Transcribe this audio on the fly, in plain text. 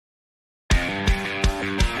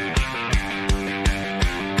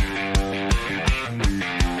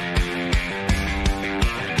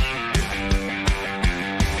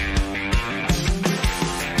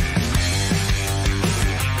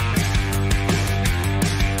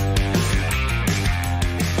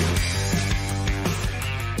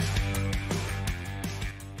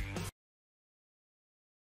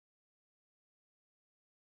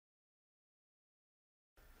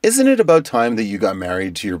Isn't it about time that you got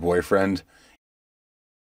married to your boyfriend?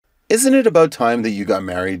 Isn't it about time that you got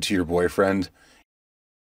married to your boyfriend?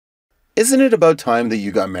 Isn't it about time that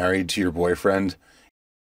you got married to your boyfriend?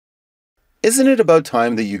 Isn't it about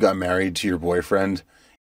time that you got married to your boyfriend?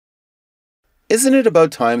 Isn't it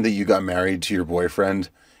about time that you got married to your boyfriend?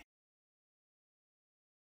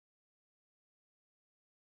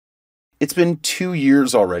 It's been 2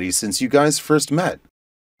 years already since you guys first met.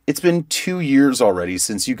 It's been 2 years already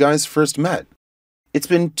since you guys first met. It's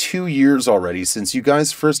been 2 years already since you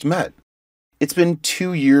guys first met. It's been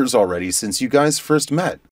 2 years already since you guys first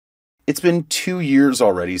met. It's been 2 years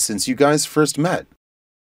already since you guys first met.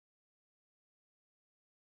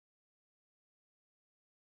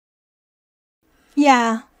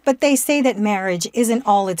 Yeah, but they say that marriage isn't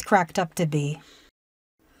all it's cracked up to be.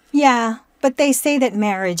 Yeah, but they say that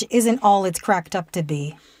marriage isn't all it's cracked up to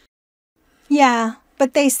be. Yeah,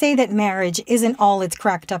 but they say that marriage isn't all it's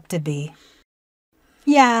cracked up to be.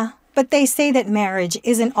 Yeah, but they say that marriage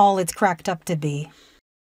isn't all it's cracked up to be.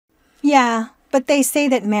 Yeah, but they say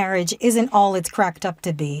that marriage isn't all it's cracked up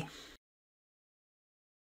to be.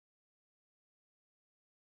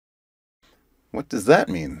 What does that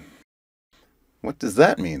mean? What does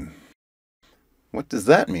that mean? What does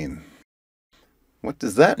that mean? What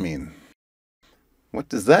does that mean? What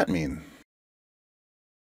does that mean?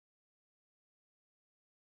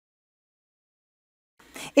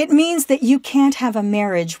 It means that you can't have a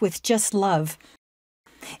marriage with just love.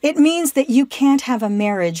 It means that you can't have a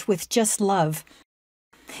marriage with just love.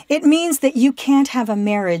 It means that you can't have a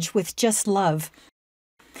marriage with just love.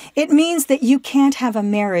 It means that you can't have a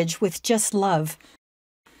marriage with just love.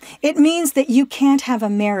 It means that you can't have a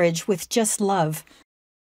marriage with just love.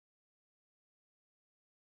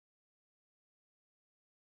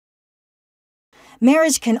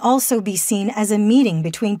 Marriage can also be seen as a meeting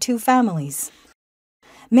between two families.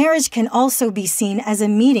 Marriage can also be seen as a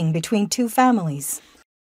meeting between two families.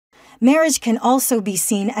 Marriage can also be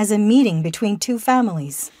seen as a meeting between two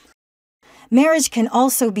families. Marriage can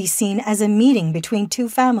also be seen as a meeting between two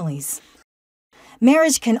families.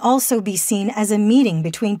 Marriage can also be seen as a meeting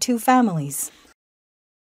between two families.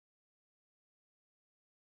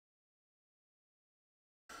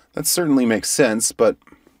 That certainly makes sense, but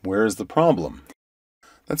where is the problem?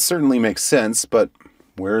 That certainly makes sense, but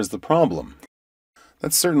where is the problem?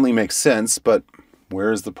 That certainly makes sense, but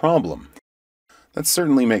where is the problem? That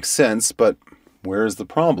certainly makes sense, but where is the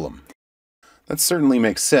problem? That certainly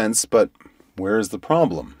makes sense, but where is the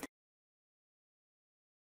problem?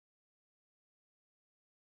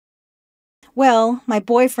 Well, my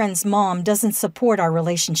boyfriend's mom doesn't support our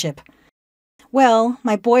relationship. Well,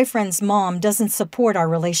 my boyfriend's mom doesn't support our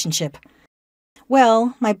relationship.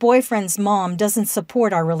 Well, my boyfriend's mom doesn't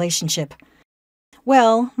support our relationship.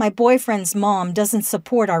 Well, my boyfriend's mom doesn't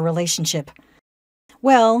support our relationship.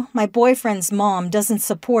 Well, my boyfriend's mom doesn't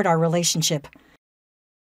support our relationship.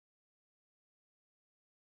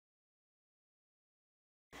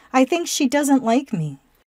 I think she doesn't like me.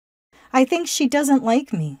 I think she doesn't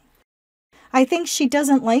like me. I think she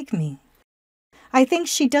doesn't like me. I think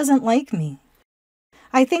she doesn't like me.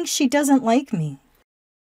 I think she doesn't like me.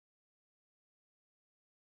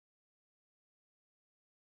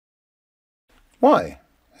 Why?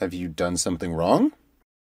 Have you done something wrong?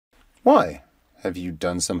 Why? Have you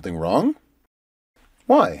done something wrong?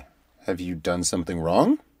 Why? Have you done something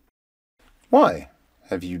wrong? Why?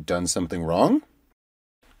 Have you done something wrong?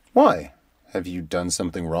 Why? Have you done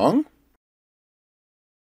something wrong?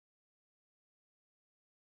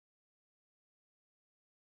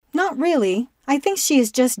 Not really. I think she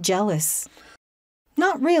is just jealous.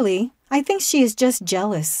 Not really. I think she is just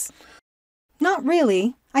jealous. Not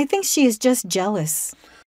really. I think she is just jealous.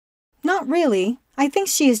 Not really. I think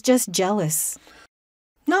she is just jealous.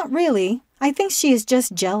 Not really. I think she is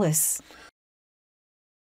just jealous.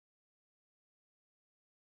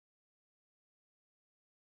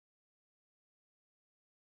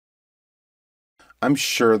 I'm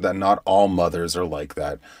sure that not all mothers are like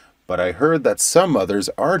that, but I heard that some mothers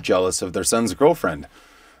are jealous of their son's girlfriend.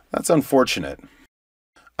 That's unfortunate.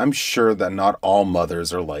 I'm sure that not all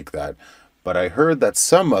mothers are like that, but I heard that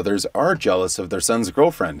some mothers are jealous of their son's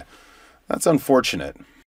girlfriend. That's unfortunate.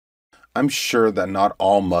 I'm sure that not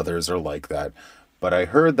all mothers are like that, but I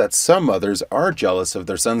heard that some mothers are jealous of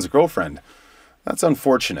their son's girlfriend. That's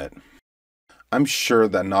unfortunate. I'm sure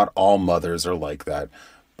that not all mothers are like that,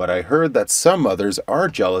 but I heard that some mothers are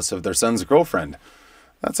jealous of their son's girlfriend.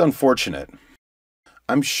 That's unfortunate.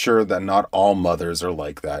 I'm sure that not all mothers are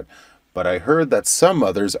like that, but I heard that some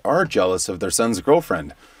mothers are jealous of their son's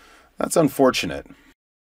girlfriend. That's unfortunate.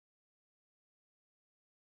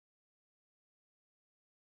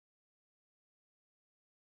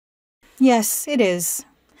 Yes, it is.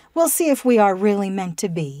 We'll see if we are really meant to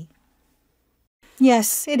be.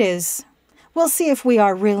 Yes, it is. We'll see if we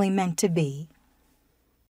are really meant to be.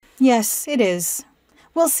 Yes, it is.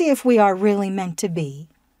 We'll see if we are really meant to be.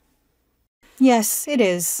 Yes, it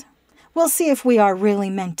is. We'll see if we are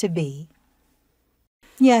really meant to be.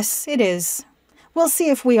 Yes, it is. We'll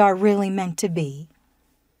see if we are really meant to be.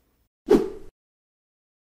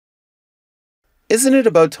 Isn't it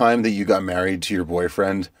about time that you got married to your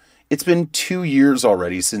boyfriend? It's been 2 years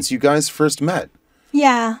already since you guys first met.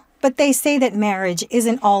 Yeah, but they say that marriage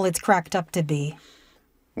isn't all it's cracked up to be.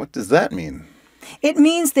 What does that mean? It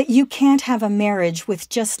means that you can't have a marriage with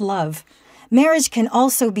just love. Marriage can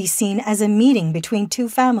also be seen as a meeting between two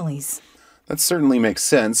families. That certainly makes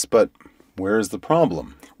sense, but where is the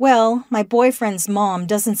problem? Well, my boyfriend's mom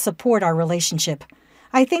doesn't support our relationship.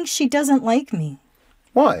 I think she doesn't like me.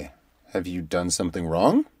 Why? Have you done something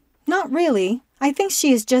wrong? Not really. I think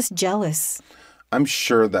she is just jealous. I'm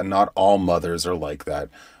sure that not all mothers are like that,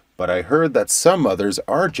 but I heard that some mothers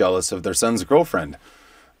are jealous of their son's girlfriend.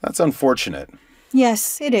 That's unfortunate.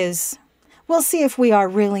 Yes, it is. We'll see if we are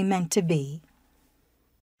really meant to be.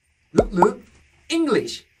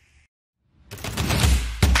 룩룩잉글리쉬